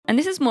and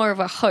this is more of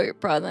a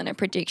hope rather than a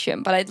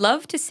prediction, but I'd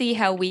love to see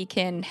how we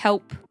can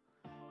help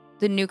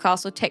the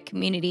Newcastle tech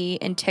community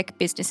and tech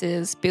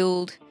businesses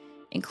build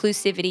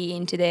inclusivity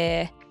into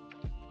their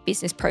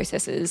business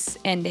processes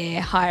and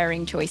their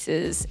hiring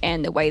choices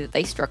and the way that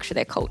they structure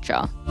their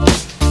culture.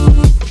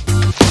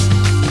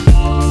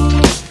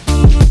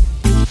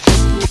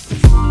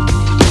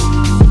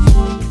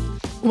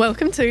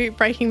 Welcome to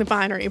Breaking the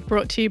Binary,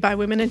 brought to you by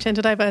women and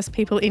gender diverse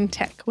people in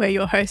tech. We're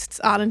your hosts,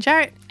 Arden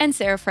Jarrett and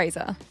Sarah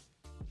Fraser.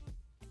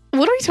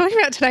 What are we talking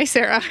about today,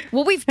 Sarah?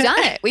 Well, we've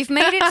done it. We've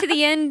made it to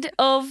the end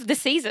of the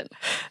season.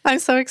 I'm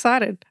so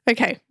excited.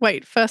 Okay,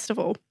 wait, first of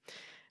all,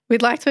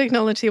 we'd like to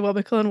acknowledge the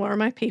Awabakal and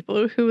Worimi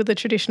people, who are the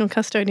traditional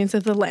custodians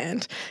of the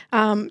land.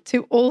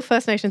 To all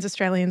First Nations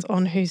Australians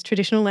on whose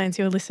traditional lands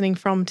you're listening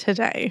from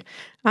today.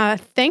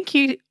 Thank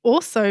you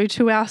also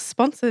to our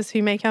sponsors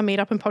who make our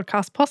meetup and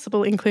podcast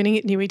possible,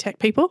 including Newey Tech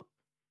People.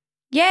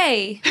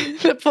 Yay.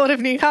 The Port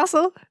of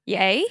Newcastle.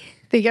 Yay.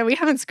 There you go. We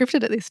haven't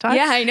scripted it this time.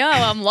 Yeah, I know.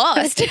 I'm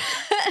lost.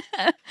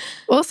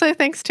 Also,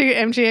 thanks to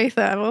MGA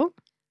Thermal.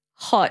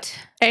 Hot.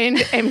 And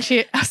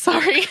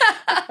sorry.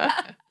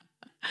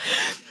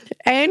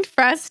 And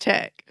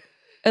Frastech.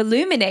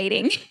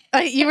 Illuminating.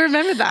 You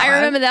remember that I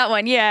remember that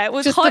one. Yeah, it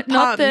was just hot,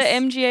 not the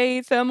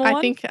MGA Thermal one.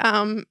 I think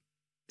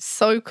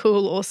so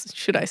cool, or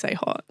should I say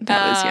hot?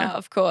 That was, yeah.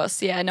 Of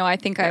course. Yeah, no, I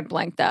think I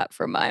blanked that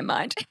from my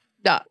mind.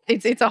 No,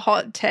 it's a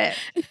hot tech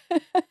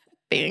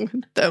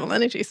being thermal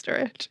energy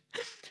storage.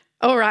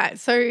 All right,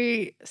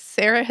 so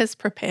Sarah has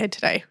prepared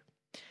today.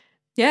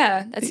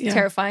 Yeah, that's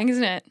terrifying,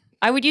 isn't it?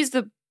 I would use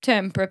the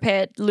term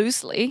prepared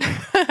loosely.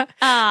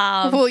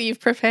 Well,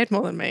 you've prepared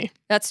more than me.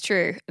 That's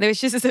true.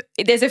 There's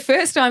a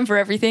first time for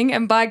everything,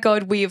 and by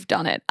God, we have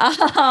done it.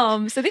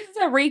 So this is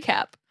a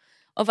recap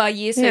of our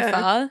year so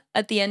far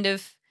at the end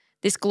of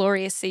this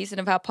glorious season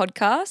of our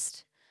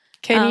podcast.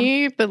 Can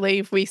you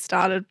believe we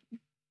started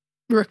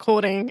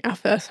recording our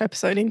first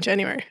episode in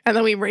January and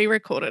then we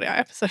re-recorded our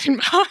episode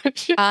in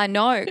March?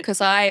 No,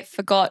 because I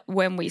forgot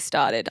when we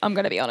started. I'm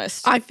going to be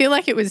honest. I feel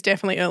like it was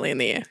definitely early in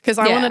the year because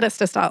I wanted us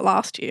to start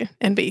last year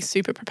and be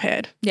super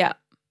prepared. Yeah.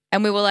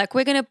 And we were like,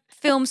 we're going to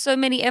film so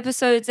many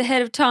episodes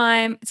ahead of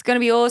time. It's going to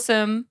be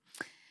awesome.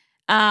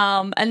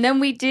 And then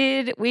we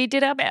did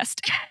our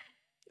best.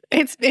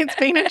 It's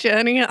been a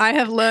journey. I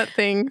have learnt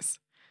things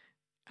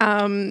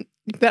that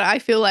I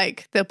feel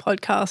like the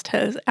podcast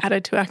has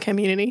added to our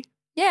community.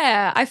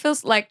 Yeah, I feel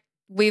like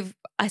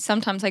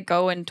sometimes I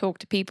go and talk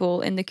to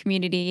people in the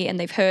community and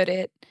they've heard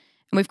it.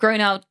 And we've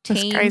grown our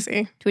team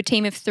to a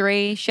team of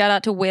 3. Shout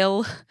out to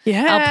Will,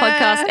 our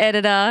podcast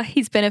editor.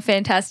 He's been a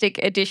fantastic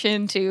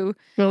addition to...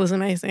 Will is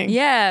amazing.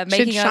 Yeah.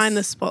 Should shine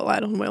the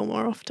spotlight on Will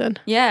more often.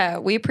 Yeah,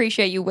 we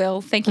appreciate you,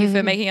 Will. Thank you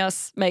for making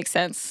us make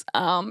sense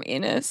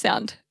in a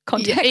sound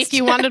context. Yeah, if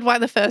you wondered why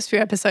the first few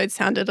episodes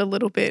sounded a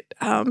little bit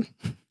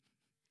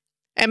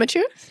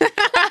amateur.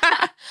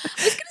 I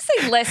was going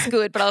to say less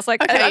good, but I was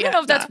like, I don't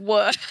know if that's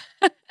worse.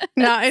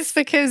 No, it's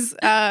because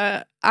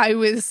I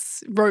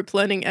was rope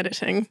learning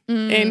editing.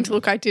 And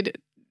look, I did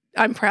it.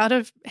 I'm proud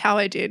of how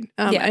I did.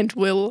 And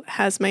Will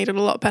has made it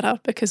a lot better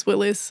because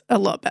Will is a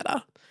lot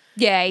better.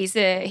 Yeah,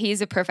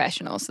 he's a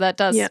professional, so that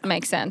does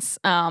make sense.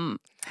 A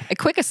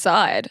quick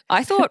aside,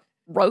 I thought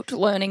rope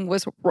learning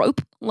was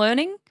rope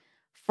learning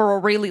for a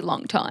really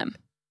long time.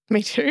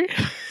 Me too.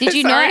 Did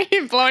you Sorry, know?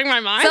 You're blowing my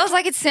mind. So I was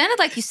like, it sounded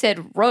like you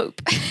said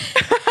rope.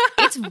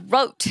 It's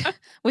rote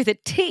with a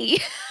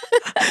T.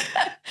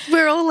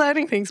 We're all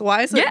learning things.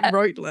 Why is it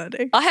rote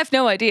learning? I have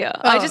no idea.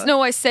 I just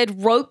know I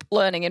said rope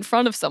learning in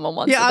front of someone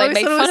once. Yeah, and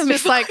they made fun of me.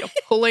 Just like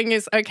pulling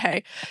is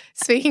okay.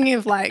 Speaking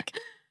of like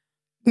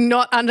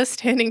not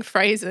understanding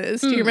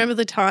phrases, do you remember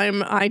the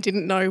time I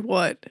didn't know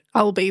what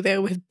 "I'll be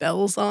there with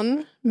bells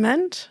on"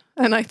 meant?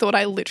 And I thought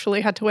I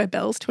literally had to wear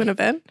bells to an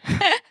event.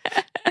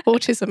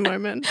 Autism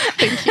moment.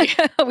 Thank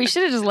you. We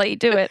should have just let you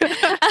do it.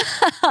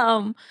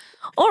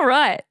 All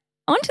right.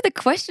 On to the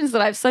questions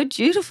that I've so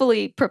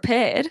dutifully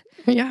prepared.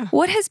 Yeah.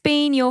 What has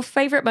been your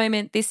favourite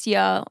moment this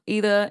year,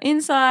 either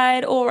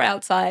inside or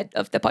outside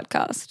of the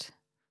podcast?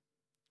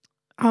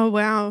 Oh,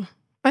 wow.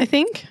 I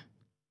think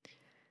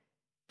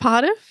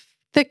part of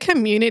the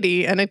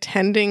community and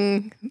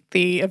attending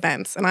the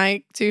events, and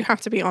I do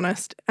have to be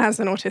honest, as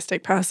an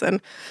autistic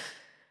person,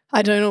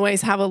 I don't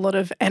always have a lot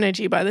of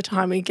energy by the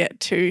time we get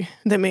to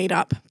the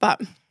meetup. But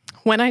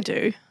when I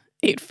do,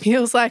 it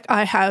feels like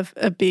I have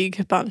a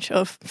big bunch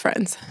of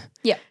friends.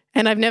 Yeah.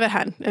 And I've never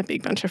had a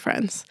big bunch of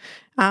friends.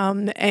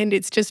 And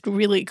it's just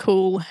really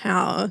cool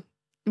how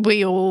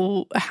we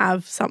all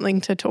have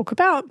something to talk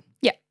about.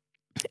 Yeah.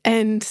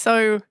 And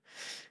so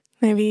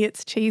maybe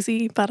it's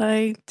cheesy, but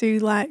I do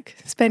like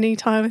spending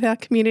time with our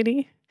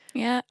community.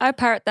 Yeah, I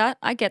parrot that.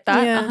 I get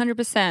that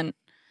 100%.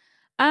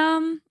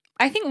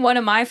 I think one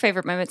of my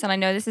favourite moments, and I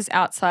know this is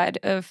outside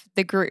of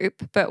the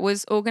group, but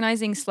was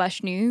organising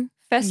 /New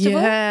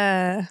Festival.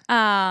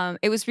 Yeah.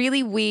 It was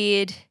really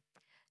weird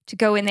to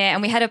go in there,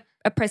 and we had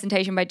a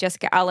presentation by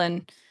Jessica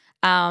Allen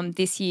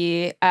this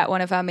year at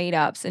one of our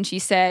meetups, and she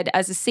said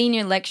as a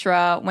senior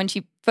lecturer, when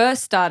she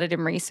first started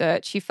in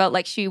research, she felt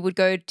like she would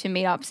go to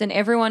meetups and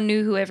everyone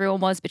knew who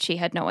everyone was, but she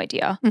had no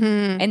idea.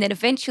 Mm-hmm. And then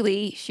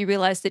eventually she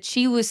realized that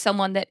she was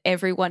someone that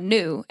everyone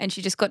knew, and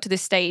she just got to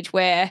this stage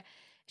where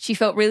she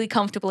felt really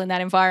comfortable in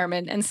that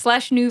environment. And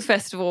Slash New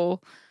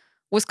Festival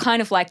was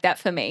kind of like that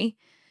for me.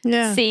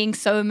 Yeah. Seeing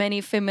so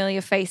many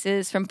familiar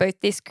faces from both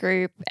this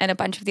group and a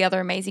bunch of the other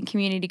amazing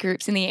community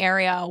groups in the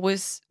area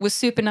was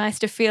super nice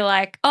to feel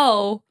like,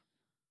 oh,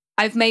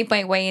 I've made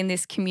my way in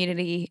this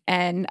community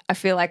and I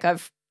feel like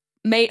I've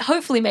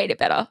hopefully made it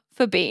better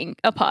for being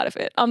a part of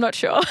it. I'm not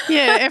sure.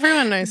 Yeah,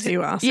 everyone knows who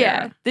you are, Sarah.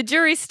 Yeah, the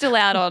jury's still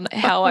out on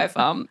how I've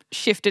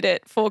shifted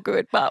it for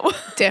good, but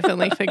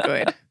Definitely for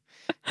good.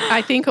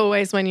 I think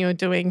always when you're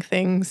doing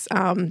things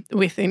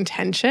with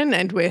intention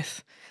and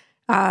with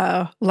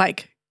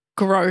like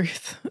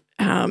growth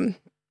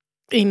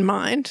in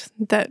mind,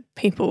 that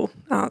people,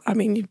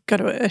 you've got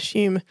to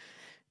assume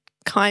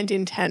kind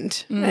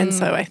intent. And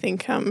so I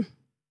think,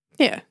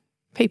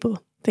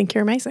 people think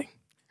you're amazing.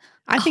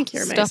 I think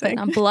you're amazing. Stop it.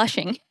 I'm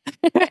blushing.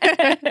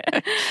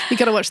 You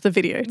got to watch the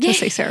video to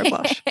see Sarah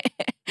blush.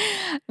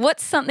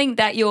 What's something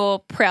that you're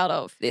proud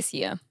of this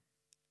year?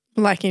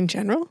 Like in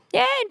general?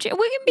 Yeah, we can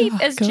be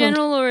as God.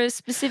 general or as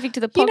specific to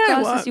the You know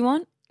podcast what? as you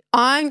want.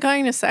 I'm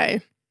going to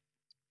say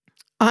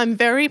I'm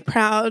very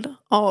proud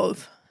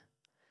of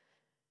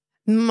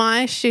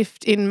my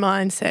shift in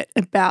mindset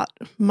about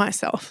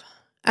myself.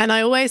 And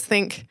I always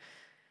think,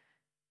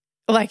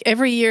 like,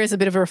 every year is a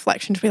bit of a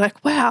reflection to be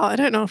like, wow, I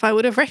don't know if I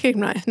would have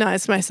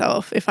recognized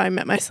myself if I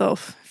met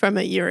myself from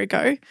a year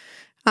ago.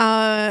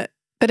 But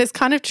it's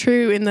kind of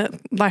true in that,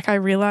 like, I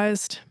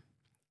realized.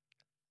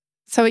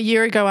 So a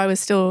year ago, I was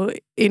still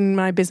in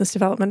my business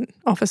development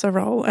officer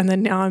role, and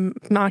then now I'm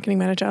marketing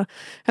manager.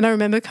 And I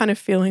remember kind of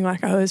feeling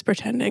like I was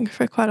pretending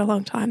for quite a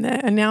long time there.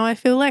 And now I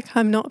feel like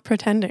I'm not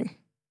pretending,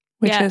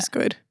 which is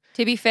good.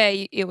 To be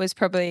fair, it was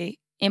probably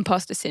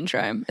imposter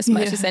syndrome as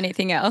much as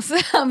anything else.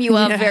 You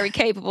are very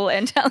capable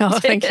and talented. Oh,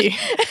 thank you.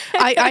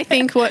 I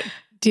think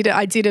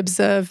I did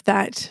observe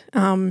that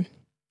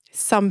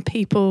some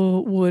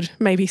people would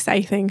maybe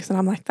say things and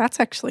I'm like,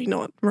 that's actually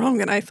not wrong.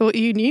 And I thought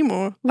you knew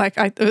more. Like,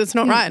 it's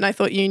not right. And I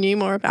thought you knew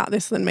more about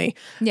this than me.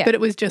 Yeah. But it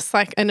was just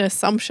like an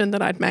assumption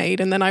that I'd made.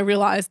 And then I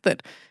realized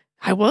that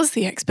I was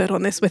the expert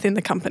on this within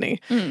the company.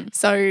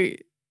 So,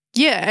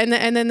 yeah. And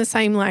then the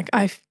same, like,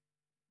 I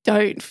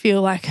don't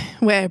feel like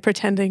we're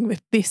pretending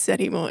with this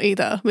anymore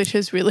either, which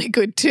is really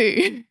good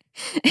too.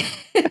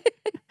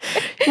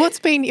 What's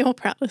been your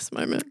proudest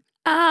moment?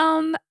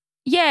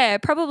 Yeah,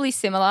 probably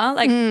similar,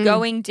 like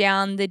going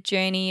down the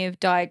journey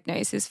of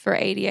diagnosis for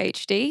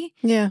ADHD.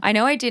 Yeah. I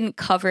know I didn't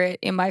cover it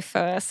in my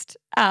first,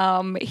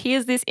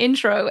 here's this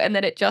intro, and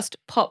then it just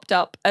popped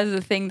up as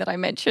a thing that I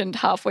mentioned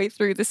halfway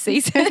through the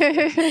season.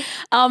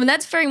 And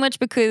that's very much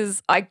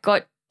because I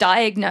got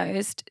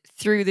diagnosed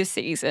through the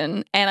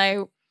season and I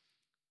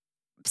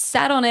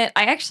sat on it.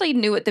 I actually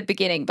knew at the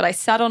beginning, but I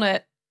sat on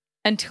it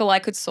until I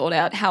could sort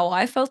out how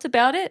I felt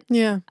about it.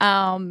 Yeah.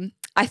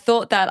 I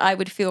thought that I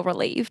would feel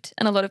relieved,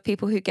 and a lot of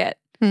people who get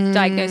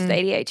diagnosed with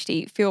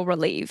ADHD feel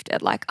relieved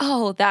at like,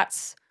 oh,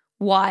 that's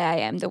why I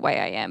am the way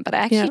I am. But I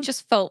actually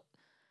just felt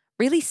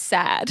really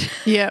sad.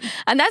 Yeah.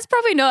 And that's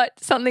probably not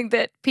something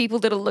that people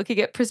that are looking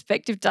at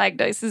prospective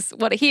diagnosis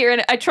want to hear.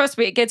 And I trust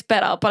me, it gets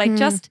better. But I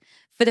just,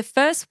 for the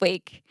first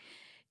week,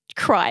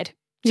 cried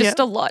just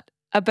a lot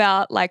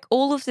about like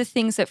all of the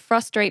things that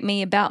frustrate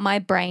me about my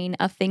brain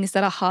are things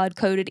that are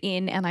hard-coded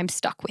in and I'm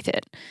stuck with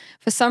it.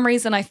 For some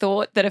reason, I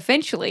thought that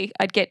eventually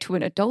I'd get to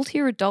an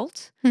adultier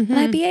adult and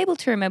I'd be able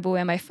to remember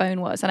where my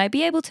phone was and I'd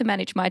be able to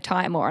manage my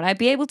time more and I'd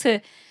be able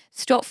to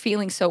stop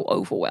feeling so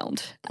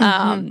overwhelmed.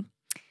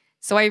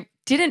 So I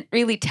didn't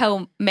really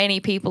tell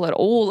many people at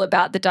all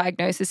about the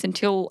diagnosis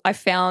until I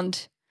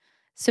found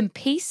some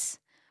peace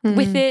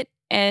with it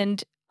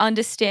and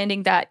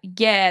understanding that,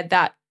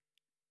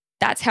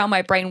 that's how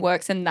my brain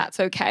works and that's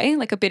okay.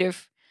 Like a bit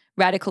of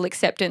radical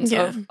acceptance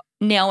of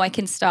now I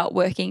can start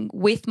working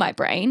with my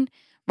brain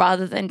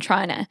rather than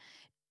trying to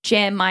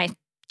jam my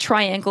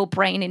triangle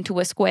brain into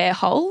a square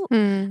hole.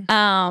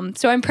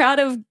 So I'm proud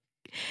of,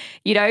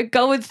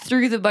 going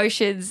through the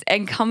motions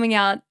and coming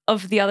out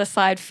of the other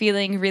side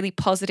feeling really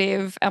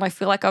positive. And I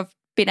feel like I've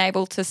been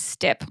able to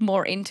step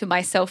more into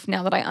myself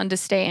now that I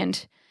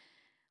understand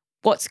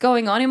what's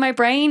going on in my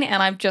brain.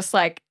 And I'm just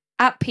like,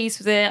 at peace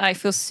with it. I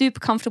feel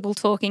super comfortable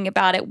talking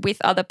about it with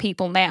other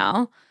people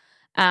now.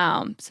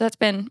 So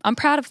I'm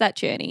proud of that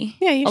journey.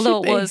 Yeah, you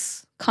although should it be.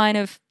 was kind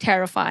of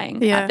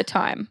terrifying at the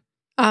time.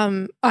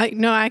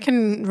 I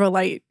can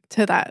relate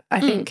to that.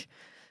 I think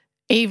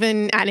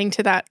even adding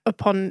to that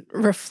upon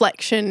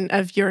reflection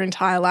of your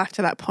entire life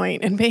to that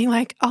point and being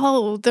like,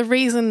 oh, the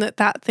reason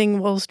that thing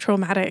was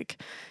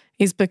traumatic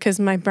is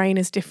because my brain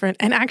is different.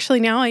 And actually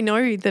now I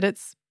know that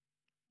it's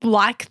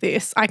like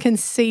this. I can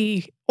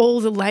see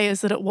all the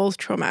layers that it was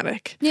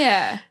traumatic.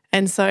 Yeah.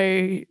 And so,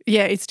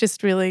 it's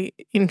just really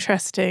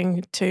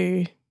interesting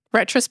to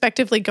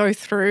retrospectively go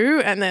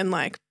through and then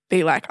like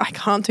be like, I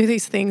can't do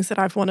these things that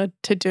I've wanted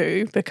to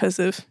do because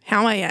of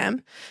how I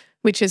am,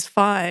 which is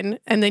fine.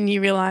 And then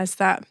you realize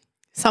that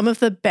some of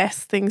the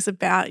best things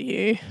about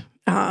you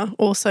are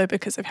also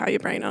because of how your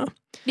brain are.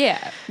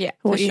 Yeah,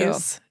 for sure.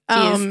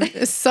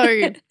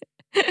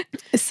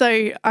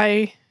 So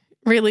I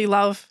really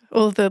love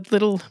all the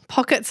little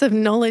pockets of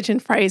knowledge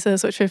and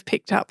phrases which we've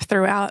picked up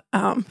throughout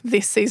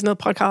this season of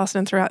the podcast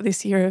and throughout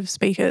this year of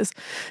speakers.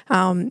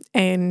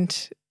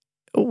 And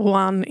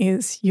one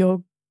is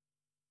your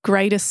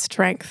greatest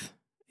strength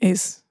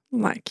is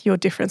like your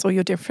difference, or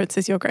your difference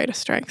is your greatest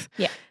strength.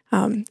 Yeah.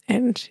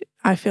 And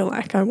I feel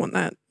like I want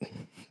that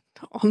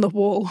on the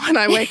wall when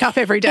I wake up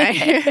every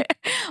day.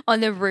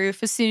 On the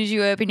roof, as soon as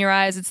you open your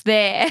eyes, it's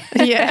there.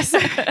 Yes.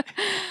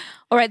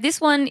 All right,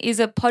 this one is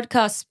a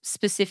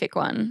podcast-specific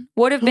one.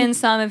 What have been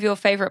some of your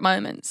favourite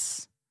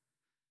moments?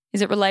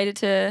 Is it related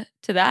to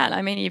that?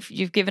 I mean,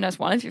 you've given us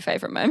one of your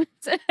favourite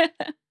moments.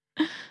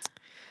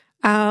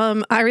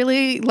 I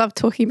really love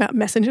talking about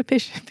messenger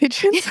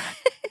pigeons.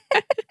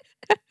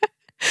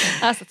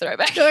 That's a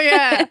throwback. Oh,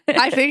 yeah.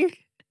 I think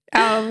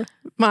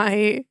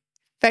my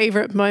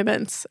favourite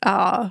moments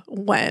are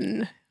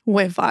when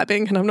we're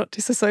vibing and I'm not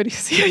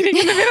disassociating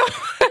in the middle.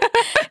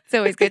 It's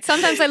always good.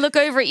 Sometimes I look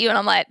over at you and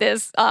I'm like,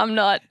 I'm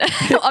not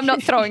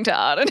throwing to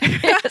Arden.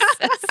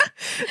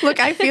 Look,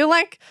 I feel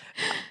like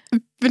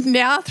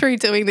now through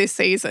doing this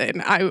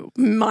season, I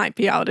might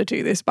be able to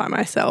do this by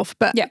myself.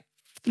 But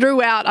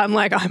throughout, I'm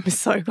like, I'm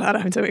so glad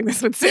I'm doing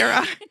this with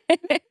Sarah.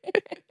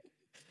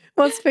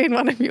 What's been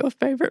one of your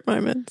favourite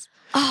moments?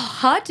 Oh,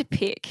 hard to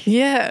pick.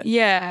 Yeah.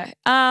 Yeah.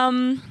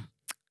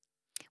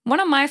 One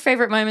of my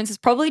favourite moments is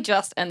probably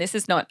and this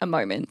is not a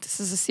moment,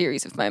 this is a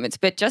series of moments,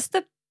 but just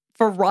the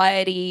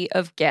variety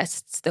of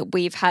guests that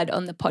we've had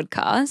on the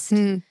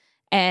podcast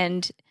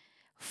and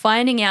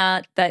finding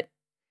out that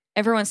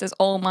everyone says,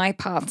 oh, my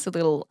path's a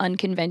little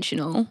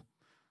unconventional,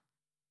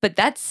 but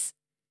that's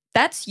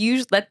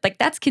usually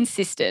that's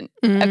consistent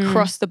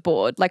across the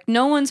board. Like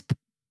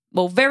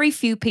very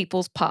few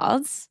people's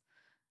paths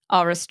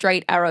are a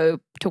straight arrow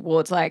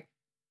towards like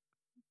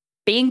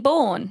being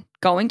born,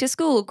 going to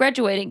school,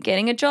 graduating,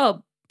 getting a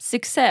job,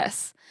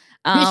 success.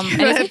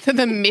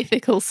 The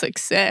mythical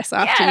success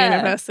after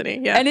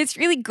university. Yeah. And it's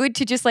really good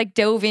to just like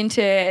delve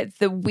into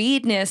the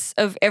weirdness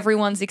of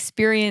everyone's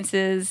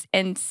experiences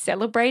and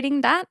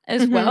celebrating that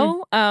as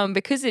well.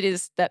 Because it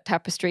is that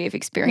tapestry of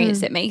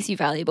experience that makes you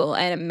valuable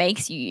and it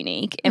makes you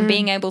unique. And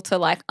being able to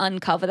like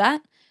uncover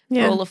that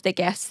for all of the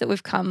guests that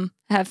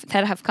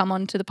have come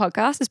onto the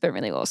podcast has been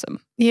really awesome.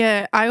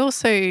 Yeah. I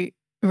also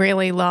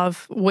really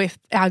love with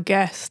our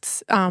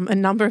guests, a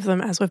number of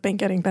them, as we've been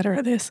getting better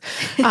at this,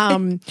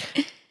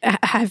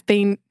 have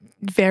been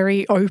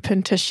very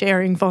open to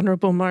sharing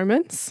vulnerable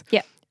moments.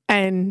 Yeah.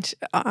 And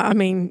I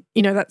mean,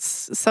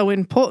 that's so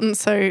important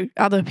so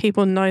other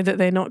people know that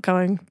they're not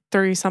going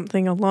through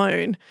something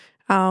alone.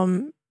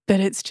 But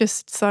it's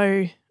just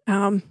so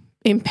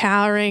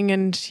empowering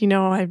and,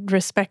 I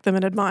respect them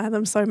and admire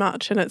them so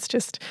much. And it's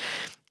just,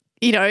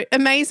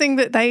 amazing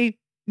that they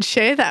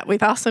share that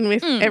with us and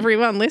with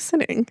everyone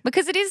listening.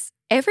 Because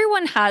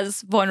everyone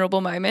has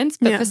vulnerable moments,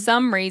 but for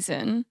some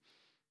reason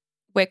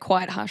we're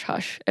quite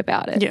hush-hush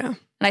about it. Yeah. And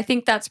I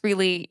think that's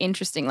really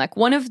interesting. Like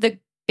one of the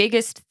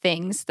biggest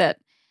things that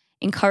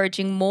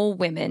encouraging more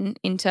women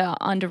into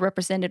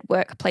underrepresented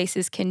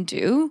workplaces can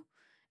do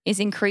is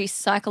increase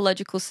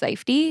psychological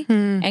safety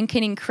and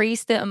can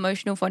increase the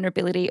emotional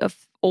vulnerability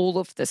of all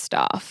of the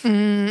staff.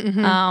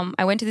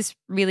 I went to this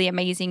really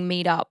amazing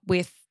meetup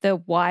with the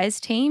WISE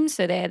team.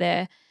 So they're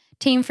the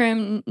team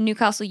from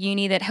Newcastle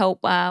Uni that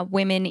help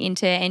women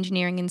into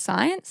engineering and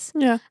science.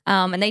 Yeah.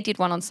 And they did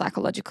one on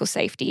psychological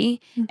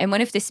safety. And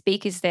one of the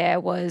speakers there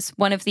was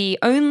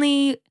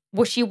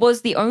she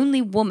was the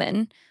only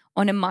woman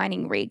on a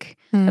mining rig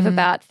of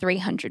about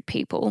 300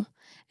 people.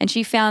 And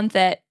she found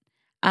that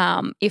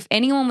if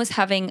anyone was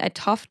having a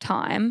tough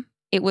time,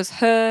 it was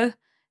her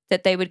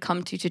that they would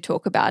come to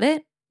talk about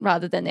it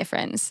rather than their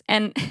friends.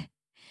 And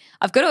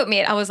I've got to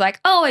admit, I was like,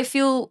 I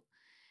feel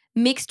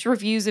mixed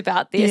reviews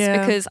about this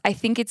because I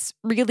think it's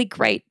really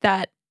great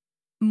that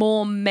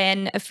more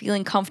men are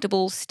feeling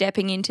comfortable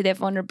stepping into their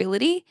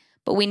vulnerability,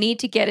 but we need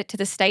to get it to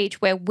the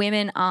stage where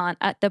women aren't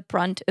at the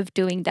brunt of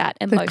doing that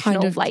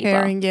emotional labor.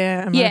 Caring,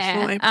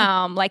 emotional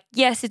labor. Like,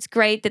 yes, it's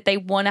great that they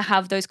want to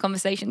have those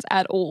conversations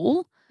at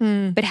all,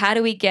 but how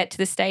do we get to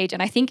the stage?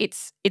 And I think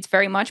it's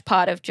very much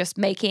part of just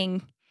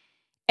making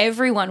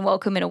everyone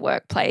welcome in a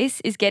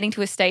workplace is getting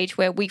to a stage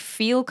where we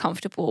feel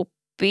comfortable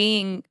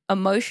being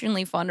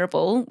emotionally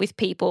vulnerable with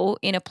people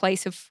in a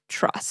place of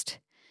trust.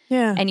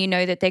 Yeah. And you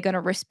know that they're going to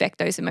respect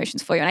those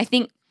emotions for you. And I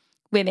think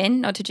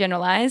women, not to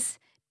generalize,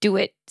 do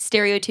it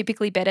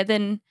stereotypically better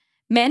than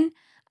men.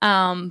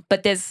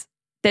 But there's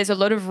a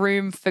lot of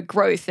room for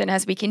growth. And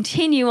as we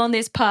continue on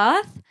this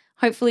path,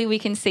 hopefully we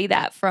can see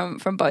that from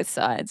both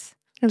sides.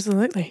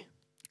 Absolutely.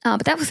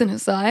 But that was an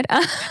aside.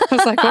 I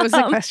was like, what was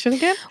the question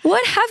again?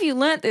 What have you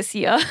learnt this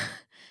year?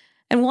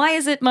 And why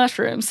is it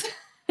mushrooms?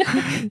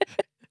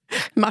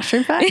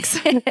 Mushroom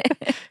facts.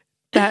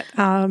 That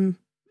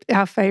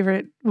our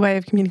favorite way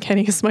of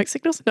communicating is smoke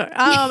signals. No.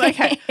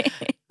 Okay.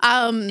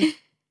 I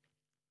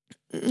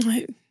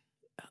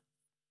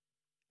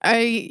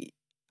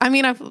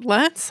mean, I've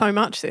learned so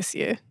much this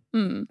year.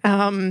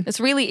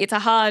 It's a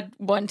hard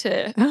one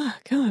to. Oh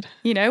God.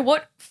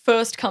 What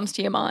first comes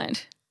to your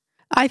mind?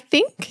 I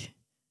think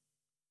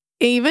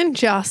even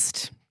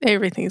just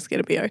everything's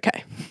going to be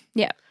okay.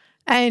 Yeah.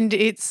 And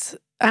it's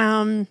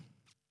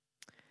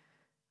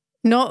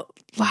not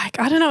like,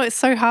 I don't know, it's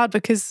so hard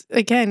because,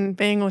 again,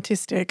 being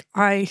autistic,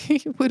 I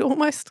would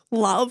almost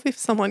love if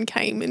someone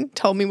came and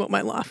told me what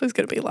my life was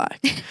going to be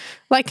like.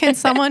 Like, can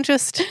someone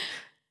just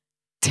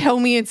tell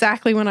me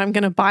exactly when I'm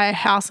going to buy a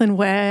house and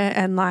where,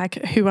 and like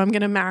who I'm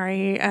going to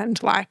marry,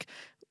 and like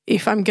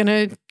if I'm going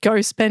to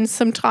go spend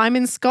some time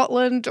in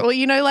Scotland, or,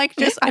 like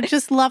I'd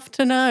just love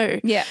to know.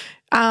 Yeah.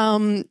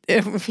 When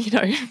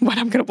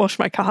I'm going to wash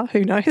my car,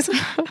 who knows?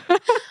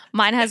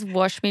 Mine has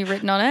 "wash me"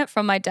 written on it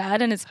from my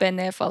dad, and it's been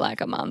there for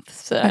like a month.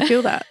 So I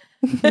feel that.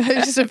 I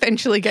just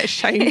eventually get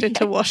shamed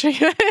into washing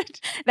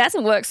it. That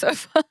hasn't worked so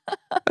far.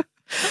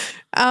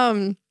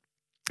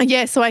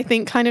 Yeah, so I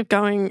think kind of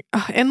going,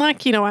 and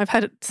like, I've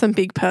had some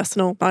big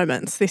personal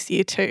moments this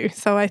year too.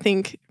 So I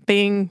think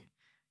being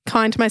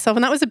kind to myself,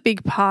 and that was a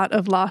big part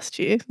of last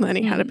year,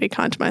 learning how to be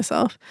kind to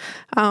myself.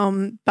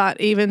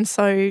 But even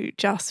so,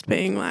 just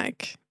being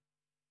like,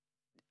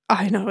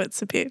 I know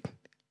it's a bit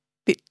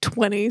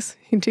 20s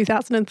in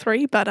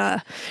 2003,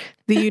 but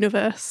the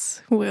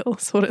universe will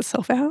sort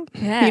itself out.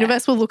 Yeah. The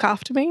universe will look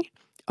after me.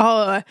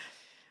 Oh,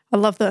 I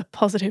love the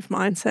positive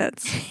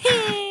mindsets.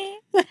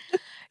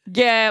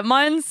 Yeah,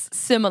 mine's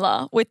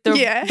similar with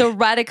the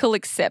radical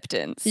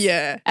acceptance.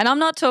 Yeah. And I'm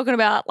not talking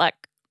about like,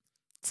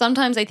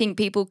 sometimes I think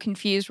people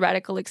confuse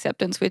radical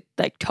acceptance with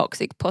like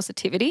toxic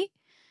positivity.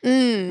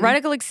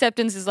 Radical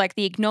acceptance is like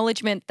the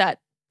acknowledgement that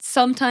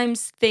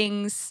sometimes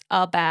things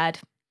are bad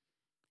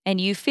and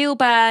you feel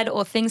bad,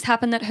 or things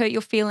happen that hurt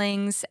your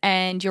feelings,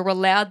 and you're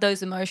allowed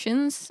those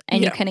emotions,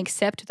 and you can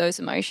accept those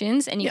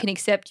emotions, and you can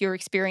accept your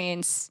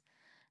experience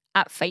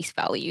at face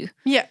value.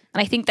 Yeah.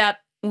 And I think that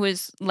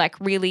was like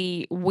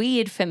really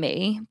weird for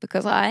me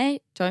because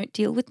I don't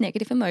deal with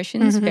negative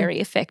emotions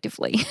very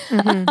effectively.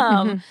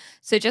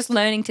 So just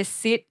learning to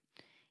sit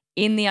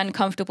in the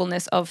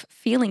uncomfortableness of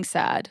feeling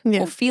sad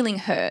or feeling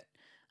hurt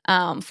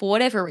for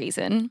whatever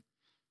reason,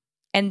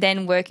 and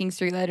then working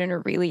through that in a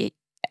really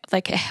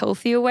like a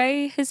healthier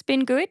way has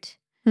been good.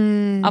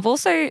 I've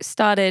also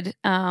started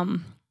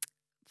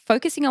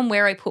focusing on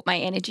where I put my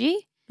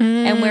energy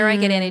and where I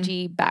get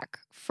energy back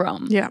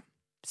from. Yeah.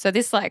 So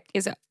this like,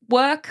 is it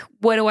work?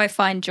 What do I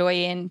find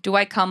joy in? Do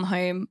I come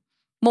home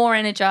more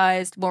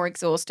energized, more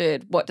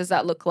exhausted? What does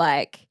that look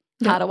like?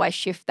 How do I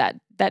shift that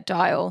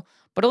dial?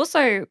 But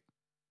also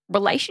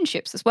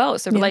relationships as well.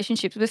 So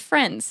relationships with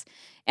friends.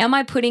 Am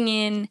I putting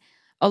in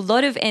a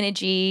lot of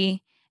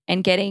energy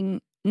and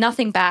getting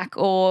nothing back,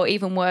 or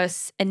even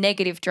worse, a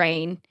negative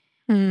drain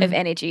of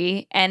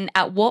energy? And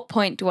at what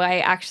point do I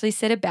actually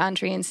set a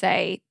boundary and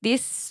say,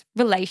 this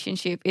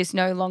relationship is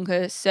no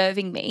longer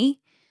serving me?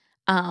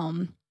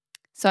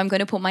 So I'm going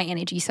to put my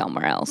energy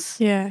somewhere else.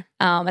 Yeah.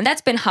 And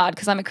that's been hard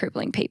because I'm a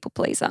crippling people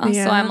pleaser.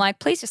 Yeah. So I'm like,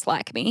 please just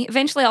like me.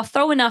 Eventually I'll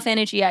throw enough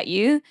energy at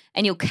you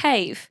and you'll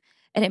cave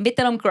and admit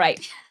that I'm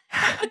great.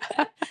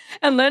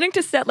 And learning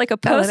to set like a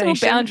personal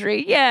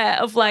boundary,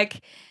 of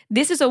like,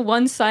 this is a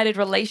one-sided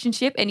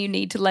relationship and you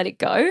need to let it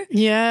go.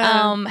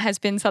 Yeah. Has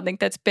been something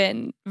that's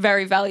been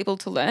very valuable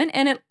to learn.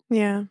 And it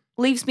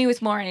leaves me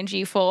with more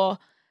energy for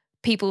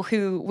people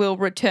who will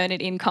return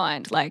it in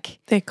kind. Like,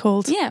 they're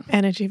called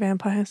energy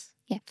vampires.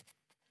 Yeah.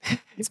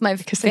 It's my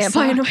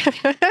vampire.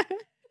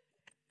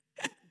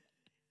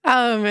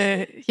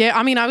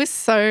 I mean, I was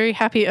so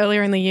happy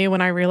earlier in the year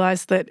when I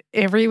realized that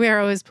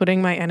everywhere I was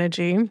putting my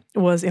energy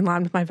was in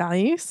line with my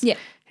values. Yeah.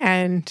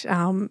 And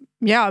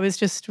I was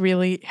just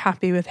really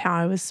happy with how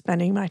I was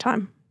spending my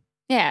time.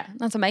 Yeah,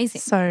 that's amazing.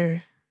 So,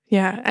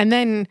 and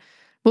then,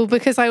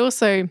 because I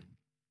also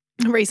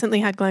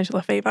recently had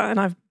glandular fever and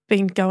I've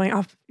been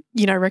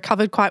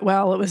recovered quite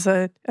well. It was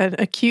an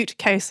acute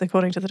case,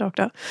 according to the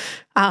doctor.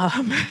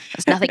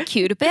 There's nothing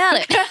cute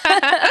about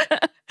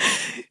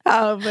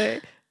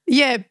it.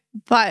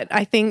 But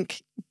I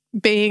think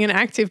being an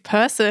active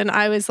person,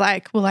 I was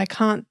like, well, I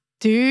can't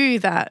do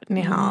that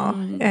now.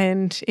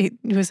 And it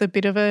was a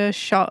bit of a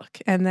shock.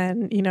 And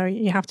then,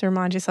 you have to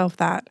remind yourself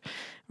that,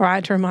 or I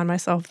had to remind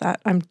myself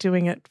that I'm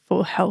doing it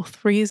for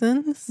health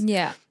reasons.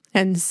 Yeah.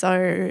 And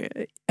so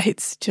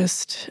it's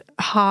just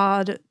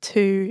hard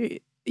to,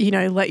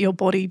 let your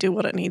body do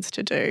what it needs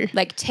to do.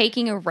 Like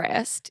taking a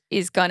rest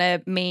is going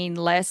to mean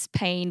less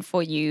pain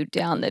for you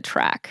down the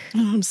track.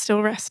 I'm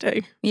still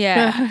resting.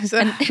 Yeah.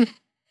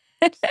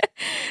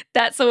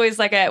 That's always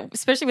like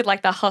especially with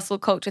like the hustle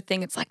culture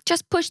thing, it's like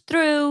just push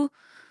through,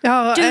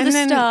 do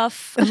the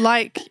stuff.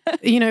 Like,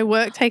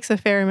 work takes a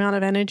fair amount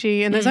of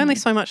energy and there's only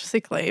so much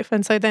sick leave.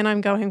 And so then I'm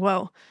going,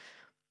 well,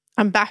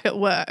 I'm back at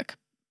work,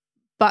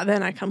 but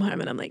then I come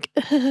home and I'm like,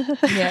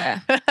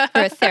 for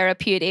a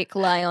therapeutic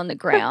lie on the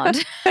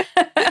ground.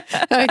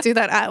 I do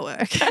that at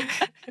work.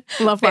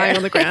 Love lying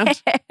on the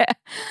ground.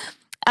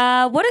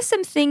 What are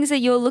some things that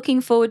you're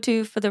looking forward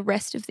to for the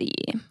rest of the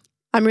year?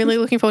 I'm really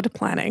looking forward to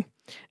planning.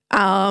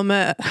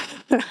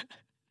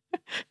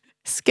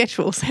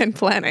 Schedules and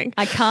planning.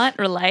 I can't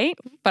relate,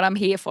 but I'm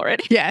here for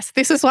it. Yes,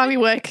 this is why we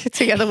work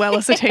together well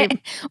as a team.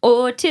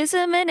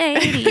 Autism and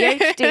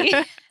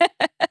ADHD.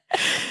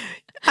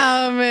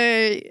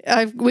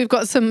 We've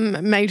got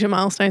some major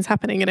milestones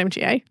happening at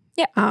MGA.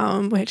 Yeah.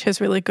 Which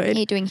is really good.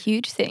 You're doing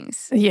huge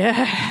things.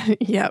 Yeah.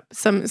 Yep.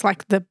 It's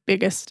like the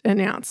biggest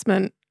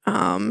announcement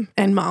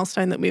and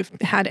milestone that we've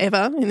had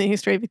ever in the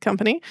history of the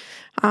company.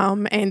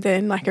 And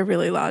then like a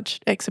really large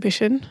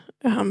exhibition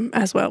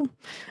as well.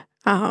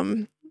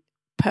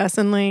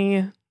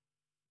 Personally,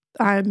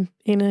 I'm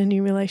in a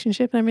new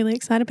relationship and I'm really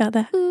excited about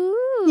that.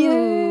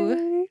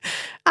 Ooh.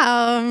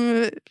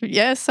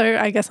 Yeah. So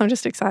I guess I'm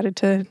just excited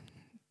to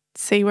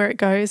see where it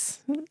goes.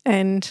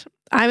 And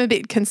I'm a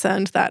bit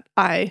concerned that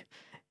I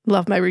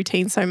love my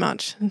routine so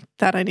much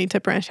that I need to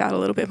branch out a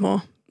little bit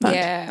more. But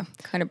yeah,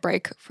 kind of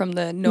break from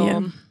the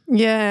norm.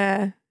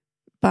 Yeah.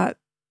 But,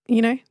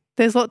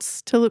 there's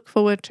lots to look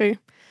forward to.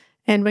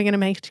 And we're going to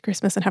make it to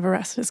Christmas and have a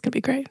rest. It's going to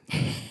be great.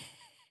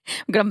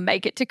 I'm going to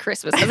make it to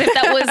Christmas. As if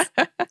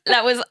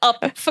that was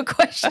up for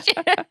question.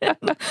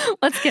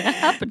 What's going to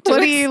happen to us?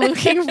 What are you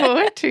looking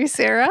forward to,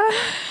 Sarah?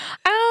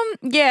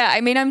 Yeah,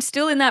 I mean, I'm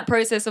still in that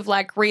process of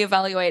like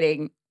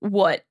reevaluating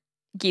what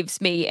gives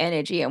me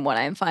energy and what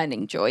I'm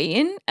finding joy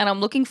in. And I'm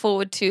looking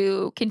forward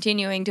to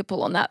continuing to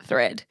pull on that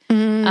thread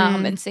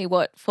and see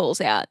what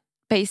falls out,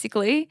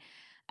 basically.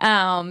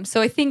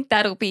 So I think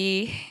that'll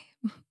be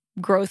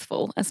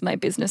growthful, as my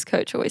business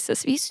coach always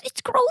says.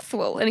 It's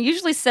growthful. And he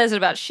usually says it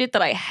about shit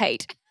that I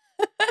hate.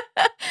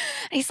 And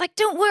he's like,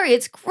 don't worry,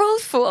 it's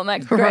growthful. I'm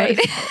like, great.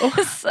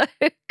 So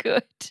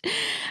good.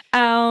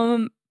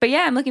 But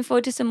yeah, I'm looking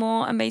forward to some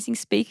more amazing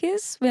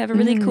speakers. We have a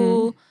really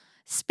cool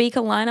speaker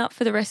lineup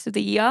for the rest of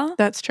the year.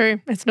 That's true.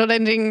 It's not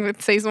ending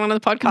with season 1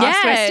 of the podcast.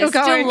 Yeah, we're still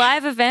going. Still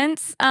live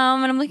events.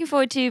 And I'm looking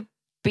forward to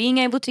being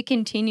able to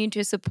continue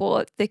to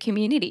support the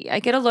community. I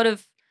get a lot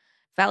of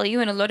value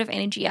and a lot of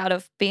energy out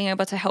of being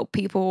able to help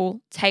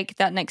people take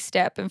that next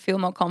step and feel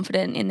more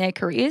confident in their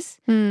careers.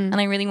 And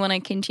I really want to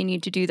continue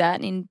to do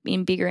that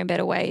in bigger and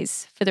better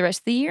ways for the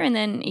rest of the year and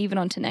then even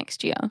on to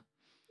next year.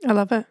 I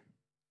love it.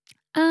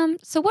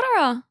 So what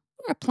are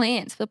our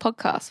plans for the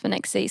podcast for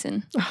next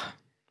season?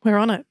 We're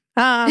on it.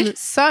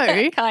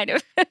 So kind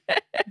of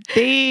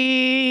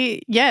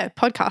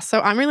podcast. So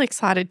I'm really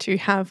excited to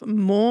have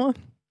more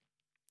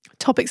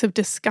topics of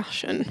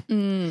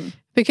discussion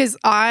because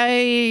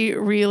I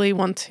really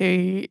want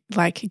to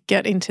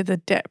get into the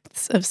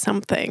depths of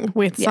something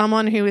with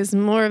someone who is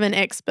more of an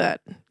expert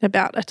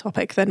about a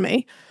topic than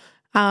me.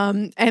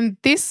 And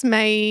this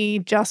may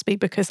just be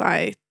because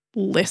I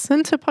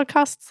listen to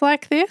podcasts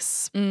like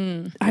this.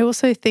 I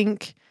also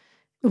think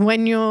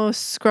when you're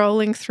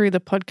scrolling through the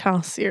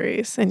podcast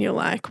series and you're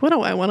like, what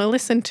do I want to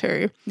listen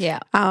to? Yeah.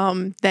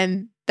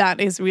 Then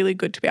that is really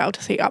good to be able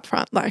to see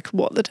upfront,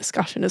 what the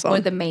discussion is on.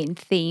 What the main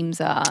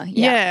themes are.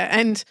 Yeah.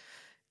 And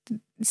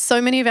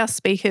so many of our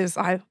speakers,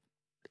 I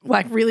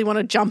really want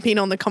to jump in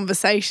on the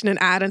conversation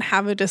and add and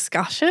have a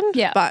discussion.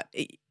 Yeah. But,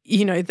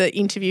 the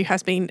interview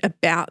has been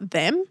about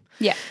them.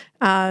 Yeah.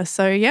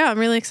 I'm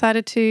really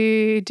excited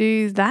to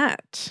do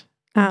that.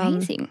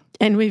 Amazing.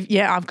 And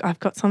I've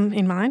got some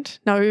in mind.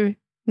 No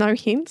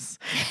hints.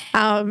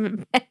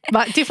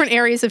 But different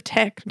areas of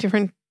tech,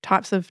 different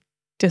types of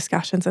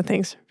discussions and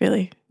things.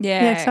 Really,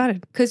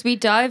 excited. Because we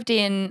dived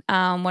in,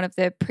 one of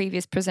the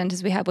previous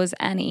presenters we had was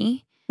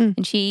Annie,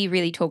 and she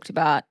really talked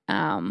about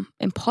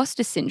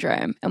imposter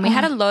syndrome. And we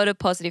had a lot of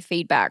positive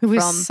feedback from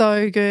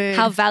so good.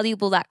 How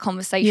valuable that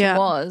conversation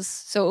was.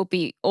 So it would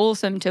be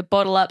awesome to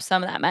bottle up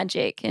some of that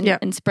magic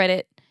and spread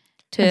it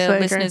to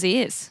listeners'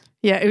 ears.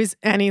 Yeah, it was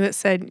Annie that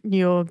said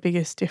your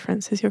biggest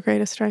difference is your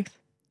greatest strength.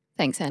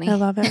 Thanks, Annie. I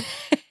love it.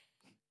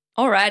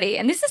 Alrighty,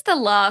 and this is the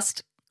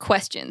last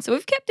question. So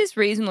we've kept this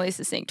reasonably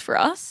succinct for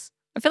us.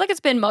 I feel like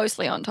it's been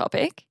mostly on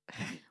topic.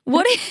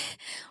 What are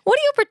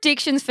your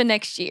predictions for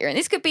next year? And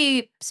this could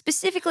be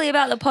specifically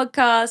about the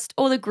podcast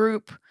or the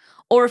group,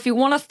 or if you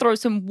want to throw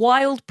some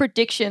wild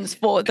predictions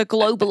for the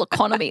global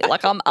economy.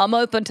 I'm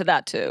open to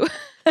that too.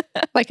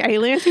 Like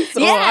aliens?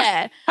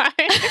 Yeah.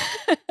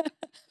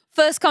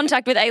 First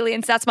contact with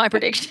aliens, that's my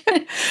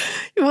prediction.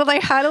 Well,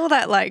 they had all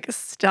that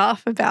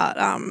stuff about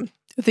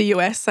the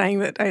US saying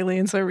that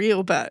aliens are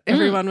real, but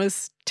everyone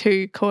was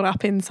too caught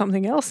up in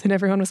something else, and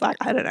everyone was like,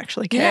 I don't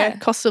actually care. Yeah.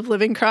 Cost of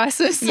living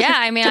crisis. Yeah,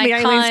 I mean, I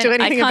can't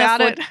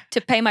afford it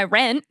to pay my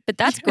rent, but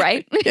that's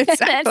great.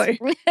 Exactly.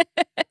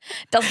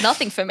 Does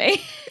nothing for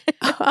me.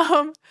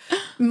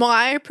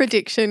 My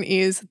prediction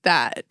is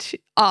that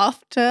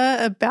after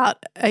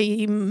about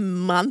a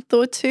month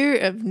or two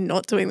of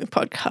not doing the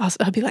podcast,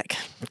 I'll be like,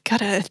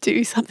 gotta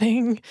do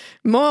something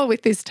more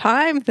with this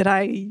time that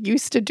I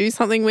used to do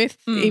something with,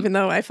 even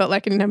though I felt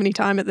like I didn't have any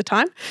time at the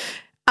time.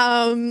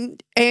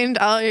 And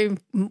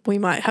we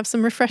might have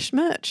some refreshed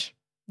merch.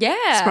 Yeah.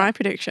 It's my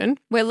prediction.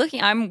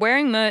 I'm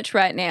wearing merch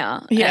right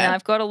now. Yeah. And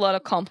I've got a lot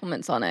of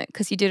compliments on it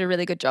because you did a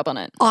really good job on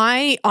it.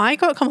 I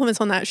got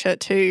compliments on that shirt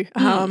too.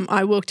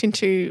 I walked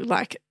into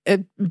like a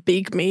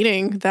big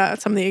meeting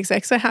that some of the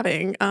execs are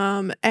having,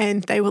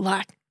 and they were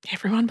like,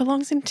 everyone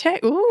belongs in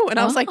tech. Ooh. And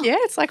I was like, yeah,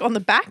 it's like on the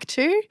back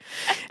too.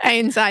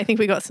 And I think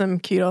we got some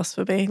kudos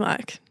for being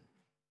like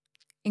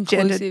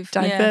Inclusive.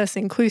 gender diverse,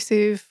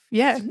 inclusive.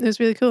 Yeah, it was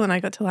really cool. And I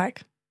got to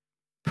like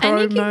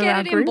promo And you can get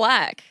our it in group.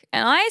 black.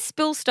 And I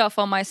spill stuff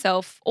on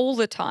myself all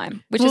the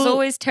time, which is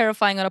always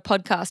terrifying on a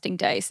podcasting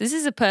day. So this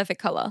is a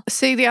perfect colour.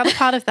 See, the other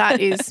part of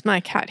that is my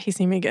cat,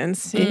 Hissy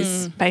Miggins,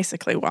 is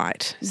basically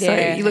white. So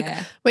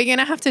we're going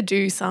to have to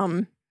do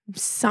some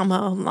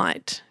summer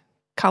light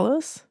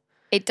colours.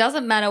 It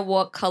doesn't matter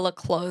what colour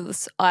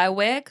clothes I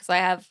wear because I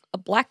have a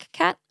black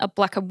cat, a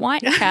black and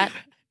white cat,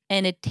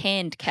 and a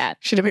tanned cat.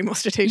 Should have been more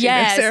strategic.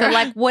 Yeah, there, Sarah. so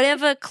like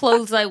whatever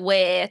clothes I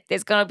wear,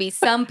 there's going to be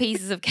some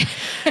pieces of cat.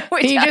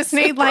 You just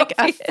need like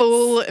a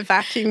full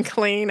vacuum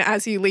clean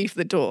as you leave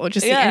the door.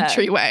 Just the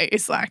entryway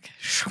is like.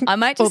 I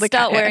might just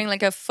start wearing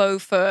like a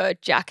faux fur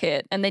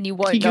jacket and then you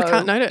won't know. You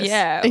can't notice.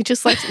 Yeah. It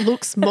just like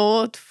looks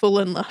more full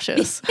and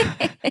luscious.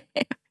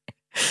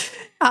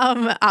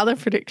 Other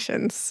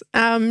predictions.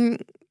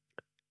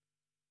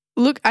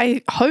 Look,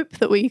 I hope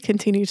that we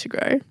continue to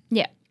grow.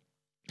 Yeah.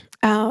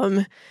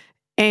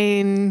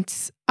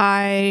 And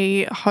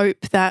I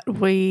hope that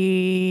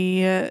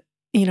we,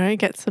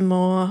 get some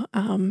more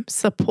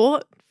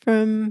support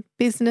from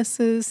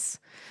businesses,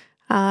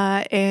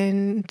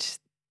 and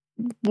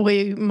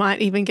we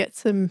might even get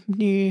some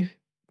new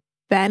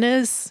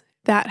banners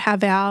that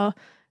have our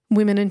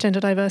women and gender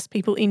diverse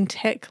people in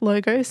tech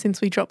logo since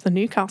we dropped the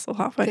Newcastle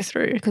halfway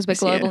through. Because we're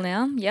global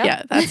now. Yep.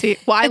 Yeah, that's it.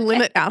 Why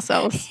limit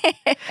ourselves?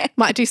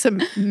 Might do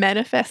some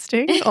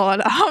manifesting on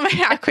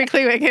how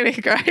quickly we're going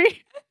to grow.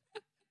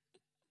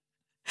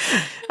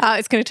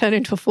 It's going to turn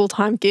into a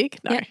full-time gig.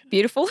 No. Yep,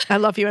 beautiful. I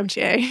love you,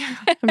 MGA.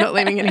 I'm not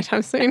leaving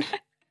anytime soon.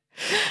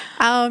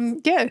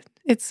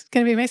 It's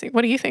going to be amazing.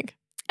 What do you think?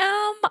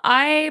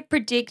 I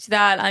predict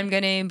that I'm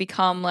going to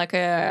become like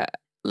a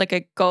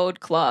gold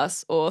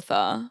class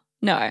author.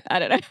 No, I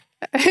don't know.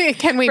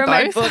 Can we From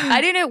both? My book. I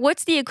don't know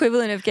what's the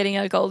equivalent of getting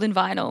a golden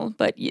vinyl,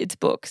 but it's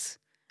books.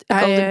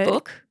 Golden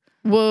book.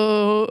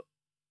 Well,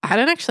 I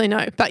don't actually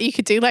know, but you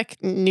could do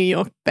like New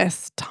York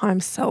best time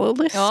seller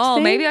list. Oh,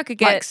 thing. maybe I could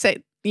get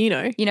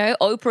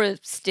Oprah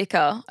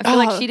sticker. I feel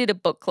like she did a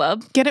book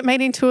club. Get it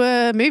made into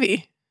a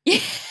movie. Yeah.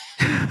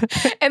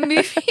 A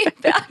movie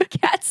about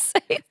cats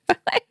save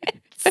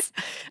plants.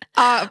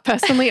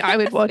 Personally, I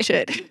would watch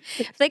it.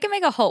 If they can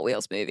make a Hot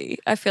Wheels movie,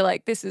 I feel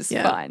like this is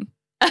fine.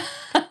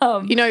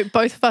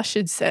 Both of us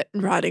should set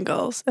writing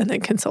goals and then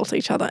consult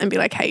each other and be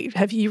like, hey,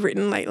 have you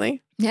written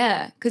lately?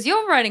 Yeah, because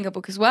you're writing a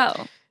book as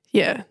well.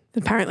 Yeah,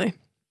 apparently.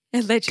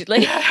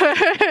 Allegedly.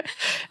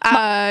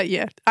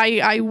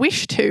 I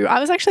wish to. I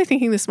was actually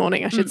thinking this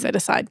morning I should set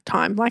aside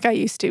time like I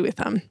used to with,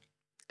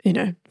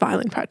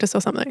 violin practice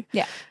or something.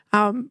 Yeah.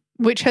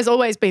 Which has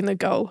always been the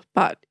goal,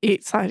 but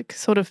it's like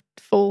sort of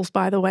falls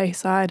by the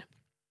wayside.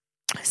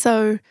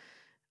 So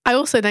I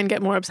also then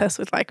get more obsessed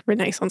with like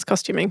Renaissance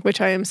costuming,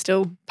 which I am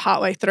still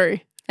partway through.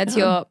 That's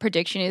your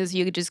prediction is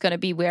you're just going to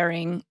be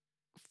wearing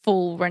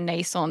full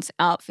Renaissance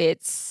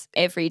outfits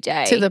every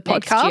day to the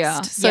next podcast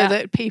year. so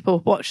that people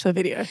watch the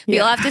video.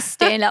 You'll have to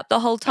stand up the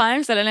whole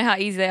time, so I don't know how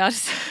easy they are.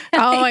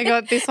 Oh my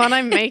God, this one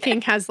I'm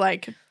making has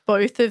like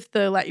both of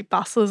the like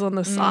buses on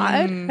the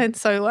side. And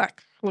so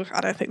like, look,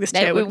 I don't think this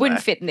chair would wouldn't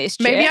work. fit in this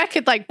chair. Maybe I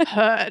could like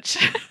perch.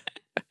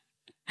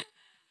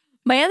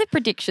 My other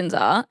predictions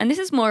are, and this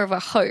is more of a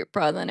hope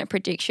rather than a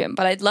prediction,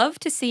 but I'd love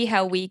to see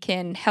how we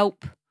can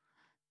help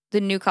the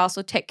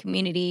Newcastle tech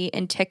community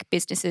and tech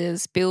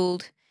businesses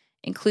build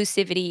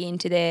inclusivity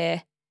into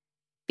their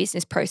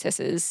business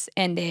processes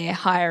and their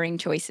hiring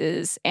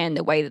choices and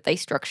the way that they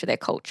structure their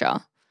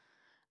culture.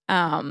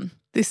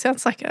 This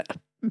sounds like a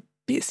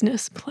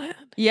business plan.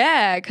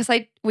 Yeah, because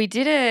we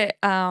did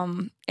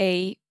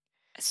a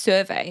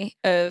survey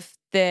of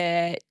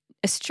the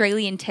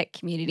Australian tech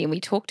community and we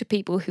talked to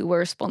people who were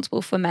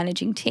responsible for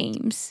managing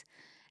teams,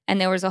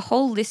 and there was a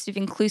whole list of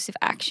inclusive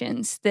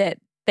actions that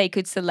they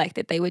could select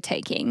that they were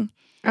taking.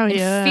 Oh, and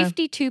yeah.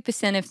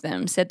 52% of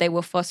them said they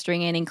were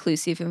fostering an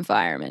inclusive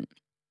environment,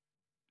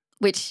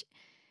 which,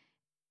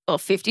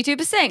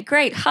 52%,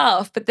 great,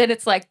 half. But then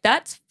it's like,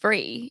 that's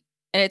free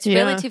and it's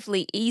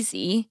relatively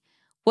easy.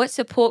 What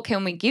support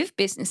can we give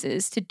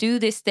businesses to do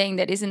this thing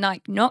that isn't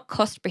like not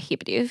cost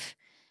prohibitive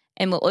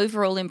and will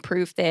overall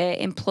improve their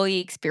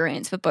employee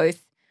experience for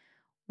both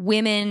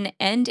women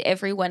and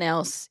everyone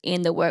else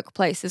in the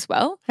workplace as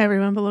well?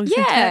 Everyone belongs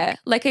in tech.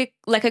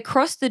 like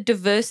across the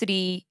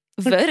diversity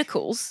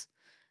verticals,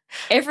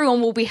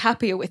 everyone will be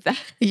happier with that.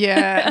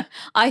 Yeah.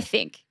 I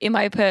think, in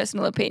my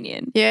personal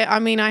opinion. Yeah, I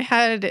mean, I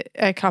had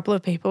a couple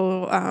of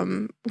people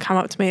come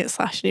up to me at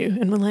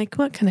 /New and were like,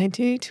 what can I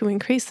do to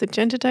increase the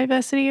gender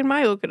diversity in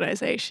my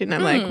organisation?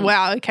 I'm like,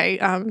 wow, okay,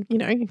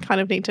 you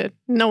kind of need to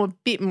know a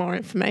bit more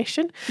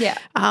information. Yeah.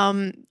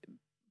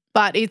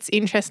 But it's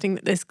interesting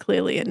that there's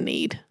clearly a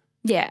need.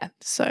 Yeah.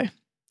 So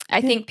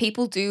I think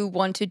people do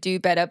want to do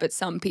better, but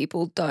some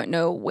people don't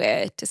know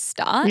where to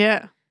start.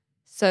 Yeah.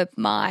 So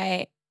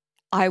I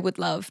would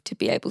love to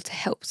be able to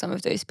help some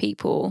of those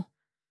people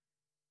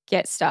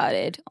get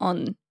started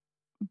on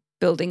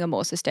building a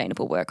more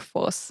sustainable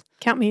workforce.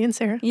 Count me in,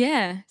 Sarah.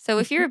 Yeah. So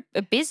if you're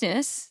a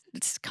business,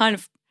 it's kind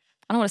of,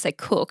 I don't want to say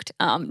cooked,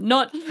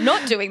 not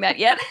doing that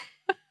yet.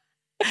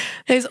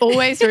 There's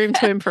always room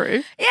to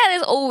improve. Yeah,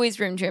 there's always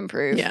room to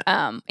improve.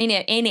 Yeah. In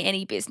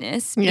any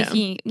business. Yeah. If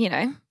you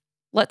know,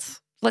 let's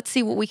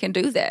see what we can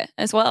do there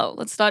as well.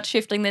 Let's start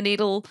shifting the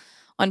needle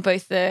on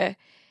both the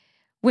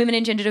women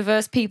and gender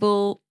diverse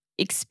people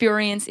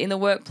experience in the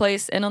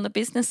workplace and on the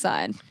business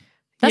side.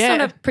 That's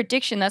not a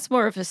prediction. That's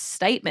more of a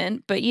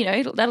statement, but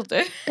that'll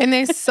do. And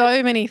there's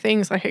so many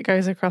things, like it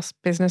goes across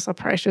business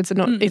operations,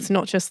 and it's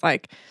not just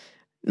like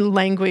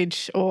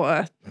language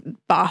or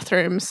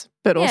bathrooms,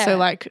 but also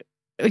like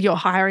your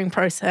hiring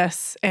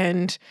process.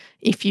 And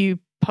if you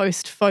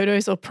post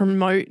photos or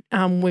promote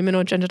women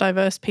or gender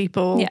diverse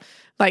people,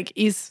 like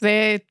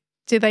do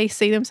they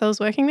see themselves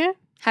working there?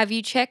 Have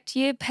you checked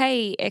your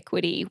pay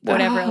equity,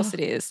 whatever else it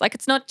is? Like,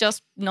 it's not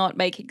just not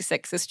making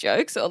sexist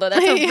jokes, although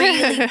that's a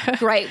really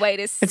great way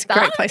to start. It's a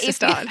great place to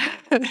start.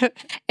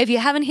 If you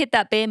haven't hit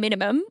that bare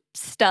minimum,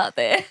 start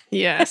there.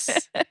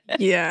 Yes.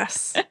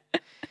 Yes.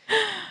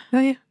 Oh,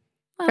 yeah.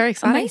 Very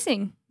exciting.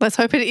 Amazing. Let's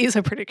hope it is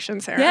a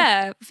prediction, Sarah.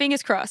 Yeah,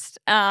 fingers crossed.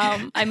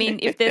 I mean,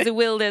 if there's a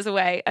will, there's a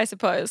way, I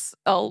suppose.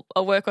 I'll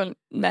work on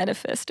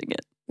manifesting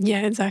it.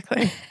 Yeah,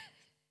 exactly.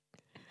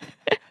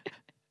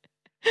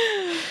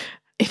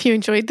 If you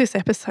enjoyed this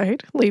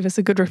episode, leave us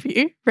a good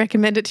review,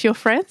 recommend it to your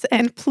friends,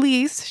 and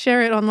please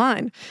share it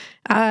online,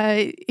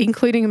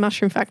 including a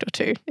mushroom fact or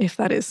two, if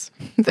that is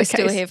the case. We're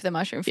still here for the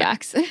mushroom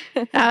facts.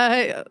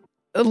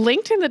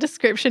 Linked in the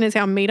description is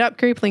our meetup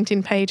group,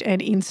 LinkedIn page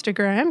and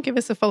Instagram. Give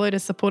us a follow to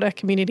support our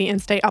community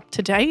and stay up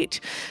to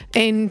date,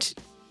 and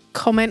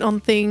comment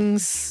on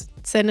things.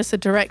 Send us a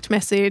direct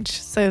message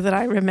so that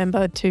I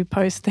remember to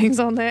post things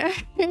on there.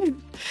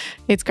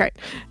 It's great.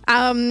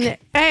 And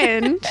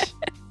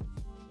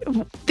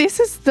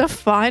this is the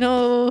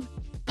final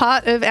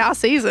part of our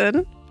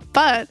season,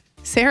 but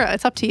Sarah,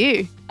 it's up to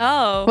you.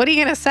 Oh. What are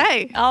you going to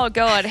say? Oh,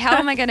 God. How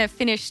am I going to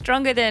finish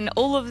stronger than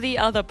all of the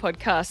other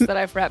podcasts that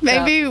I've wrapped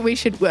up? Maybe we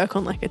should work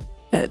on like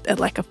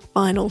a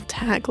final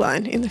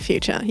tagline in the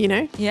future,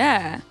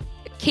 Yeah.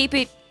 Keep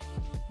it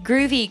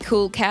groovy,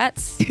 cool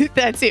cats.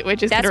 That's it. We're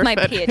just That's my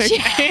refer pitch.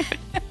 Okay.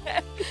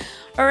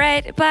 All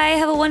right. Bye.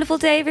 Have a wonderful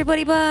day,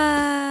 everybody.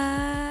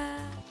 Bye.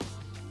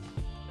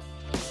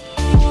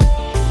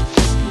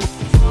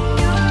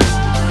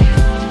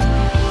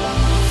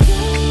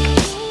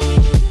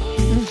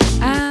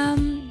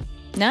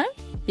 No?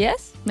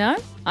 Yes? No?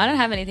 I don't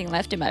have anything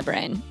left in my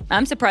brain.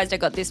 I'm surprised I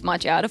got this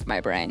much out of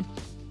my brain.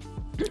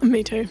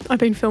 Me too. I've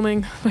been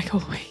filming like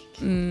all week.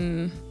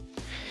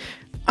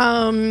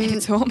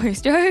 It's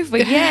almost over.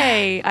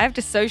 Yay. I have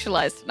to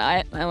socialize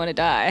tonight. I want to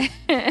die.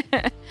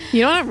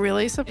 You know what I'm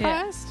really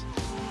surprised?